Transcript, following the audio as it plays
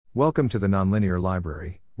Welcome to the Nonlinear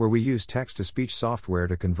Library, where we use text-to-speech software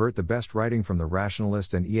to convert the best writing from the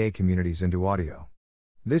rationalist and EA communities into audio.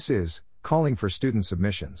 This is Calling for Student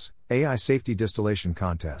Submissions, AI Safety Distillation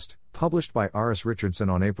Contest, published by Aris Richardson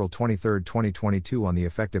on April 23, 2022 on the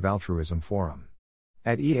Effective Altruism Forum.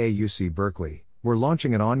 At EA-UC Berkeley, we're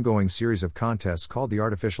launching an ongoing series of contests called the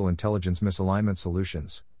Artificial Intelligence Misalignment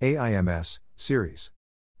Solutions, AIMS, series.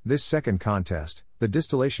 This second contest, the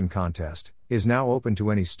Distillation Contest, is now open to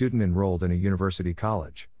any student enrolled in a university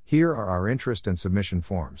college. Here are our interest and submission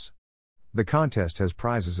forms. The contest has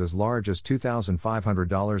prizes as large as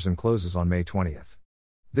 $2,500 and closes on May 20th.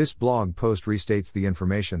 This blog post restates the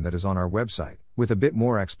information that is on our website, with a bit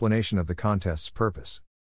more explanation of the contest's purpose.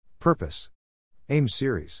 AIMS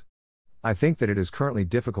series. I think that it is currently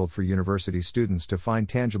difficult for university students to find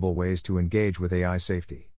tangible ways to engage with AI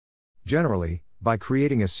safety. Generally, by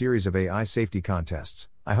creating a series of AI safety contests,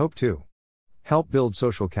 I hope to help build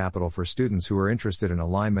social capital for students who are interested in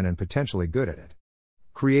alignment and potentially good at it.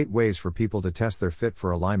 Create ways for people to test their fit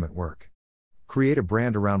for alignment work. Create a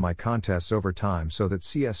brand around my contests over time so that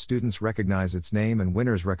CS students recognize its name and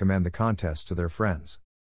winners recommend the contest to their friends.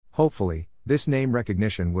 Hopefully, this name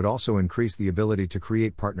recognition would also increase the ability to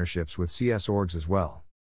create partnerships with CS orgs as well.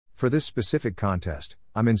 For this specific contest,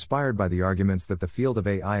 I'm inspired by the arguments that the field of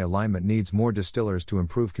AI alignment needs more distillers to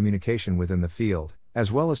improve communication within the field,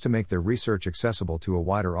 as well as to make their research accessible to a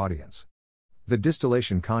wider audience. The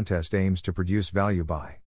Distillation Contest aims to produce value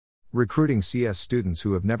by recruiting CS students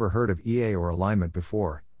who have never heard of EA or alignment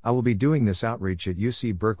before. I will be doing this outreach at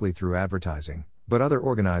UC Berkeley through advertising, but other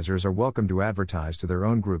organizers are welcome to advertise to their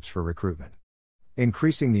own groups for recruitment.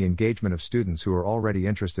 Increasing the engagement of students who are already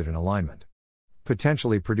interested in alignment.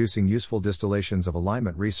 Potentially producing useful distillations of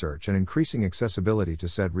alignment research and increasing accessibility to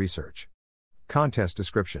said research. Contest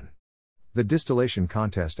description. The Distillation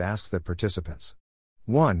Contest asks that participants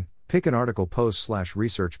 1. Pick an article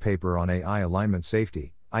post/research paper on AI alignment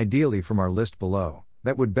safety, ideally from our list below,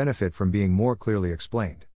 that would benefit from being more clearly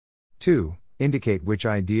explained. 2. Indicate which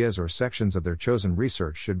ideas or sections of their chosen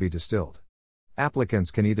research should be distilled. Applicants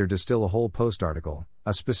can either distill a whole post article,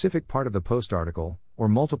 a specific part of the post article, or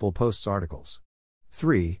multiple posts articles.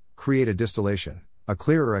 3. Create a distillation, a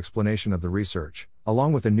clearer explanation of the research,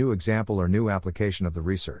 along with a new example or new application of the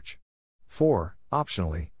research. 4.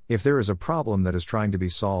 Optionally, if there is a problem that is trying to be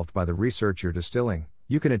solved by the research you're distilling,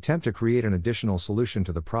 you can attempt to create an additional solution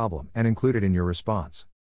to the problem and include it in your response.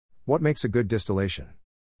 What makes a good distillation?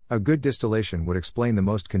 A good distillation would explain the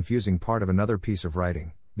most confusing part of another piece of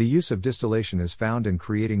writing. The use of distillation is found in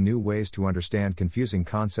creating new ways to understand confusing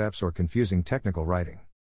concepts or confusing technical writing.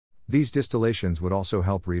 These distillations would also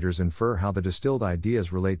help readers infer how the distilled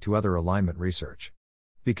ideas relate to other alignment research.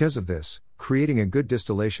 Because of this, creating a good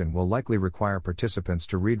distillation will likely require participants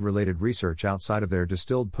to read related research outside of their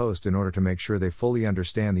distilled post in order to make sure they fully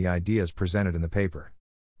understand the ideas presented in the paper.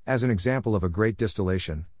 As an example of a great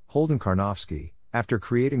distillation, Holden Karnofsky, after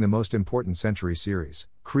creating the Most Important Century series,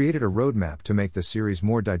 created a roadmap to make the series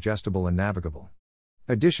more digestible and navigable.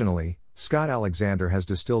 Additionally, Scott Alexander has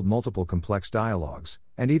distilled multiple complex dialogues,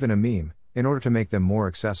 and even a meme, in order to make them more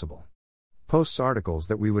accessible. Posts articles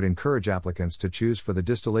that we would encourage applicants to choose for the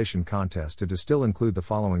Distillation Contest to distill include the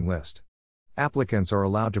following list. Applicants are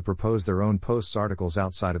allowed to propose their own posts articles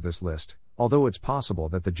outside of this list, although it's possible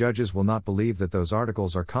that the judges will not believe that those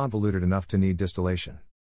articles are convoluted enough to need distillation.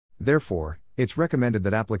 Therefore, it's recommended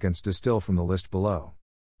that applicants distill from the list below.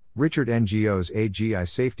 Richard Ngo's AGI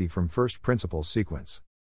Safety from First Principles Sequence.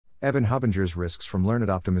 Evan Hubinger's Risks from Learned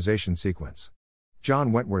Optimization Sequence.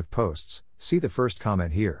 John Wentworth posts, see the first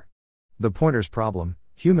comment here. The Pointer's Problem,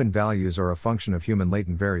 human values are a function of human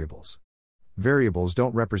latent variables. Variables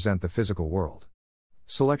don't represent the physical world.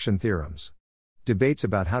 Selection theorems. Debates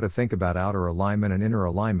about how to think about outer alignment and inner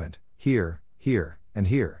alignment, here, and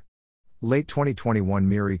here. Late 2021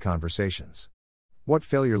 MIRI Conversations. What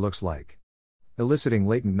failure looks like. Eliciting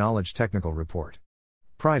Latent Knowledge Technical Report.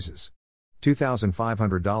 Prizes.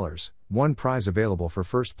 $2,500, one prize available for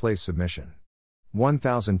first place submission.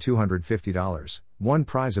 $1,250, one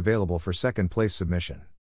prize available for second place submission.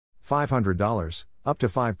 $500, up to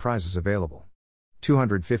 5 prizes available.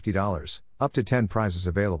 $250, up to 10 prizes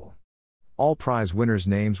available. All prize winners'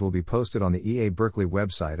 names will be posted on the EA Berkeley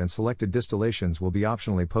website and selected distillations will be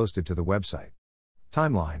optionally posted to the website.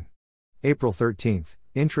 Timeline. April 13th,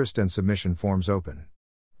 interest and submission forms open.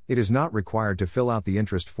 It is not required to fill out the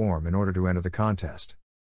interest form in order to enter the contest.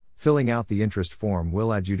 Filling out the interest form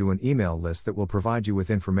will add you to an email list that will provide you with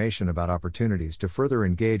information about opportunities to further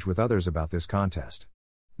engage with others about this contest.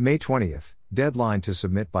 May 20th, deadline to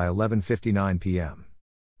submit by 11:59 p.m.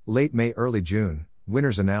 Late May, early June,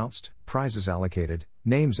 winners announced, prizes allocated,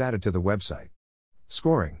 names added to the website.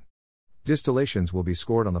 Scoring. Distillations will be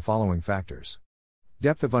scored on the following factors: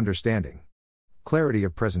 depth of understanding, clarity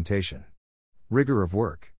of presentation, rigor of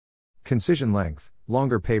work, concision length.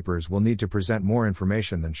 Longer papers will need to present more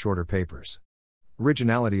information than shorter papers.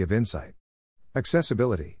 Originality of insight.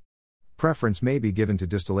 Accessibility. Preference may be given to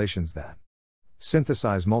distillations that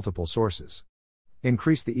synthesize multiple sources.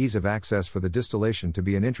 Increase the ease of access for the distillation to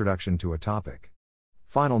be an introduction to a topic.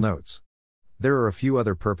 Final notes. There are a few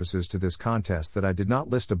other purposes to this contest that I did not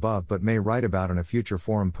list above but may write about in a future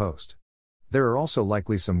forum post. There are also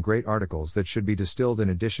likely some great articles that should be distilled in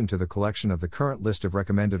addition to the collection of the current list of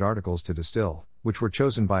recommended articles to distill, which were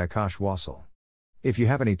chosen by Akash Wassel. If you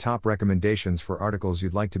have any top recommendations for articles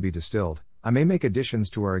you'd like to be distilled, I may make additions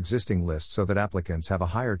to our existing list so that applicants have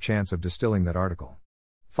a higher chance of distilling that article.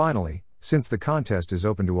 Finally, since the contest is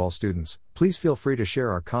open to all students, please feel free to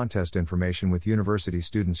share our contest information with university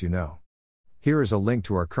students you know. Here is a link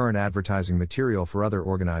to our current advertising material for other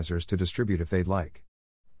organizers to distribute if they'd like.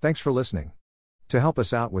 Thanks for listening. To help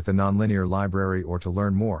us out with the Nonlinear Library or to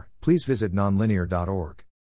learn more, please visit nonlinear.org.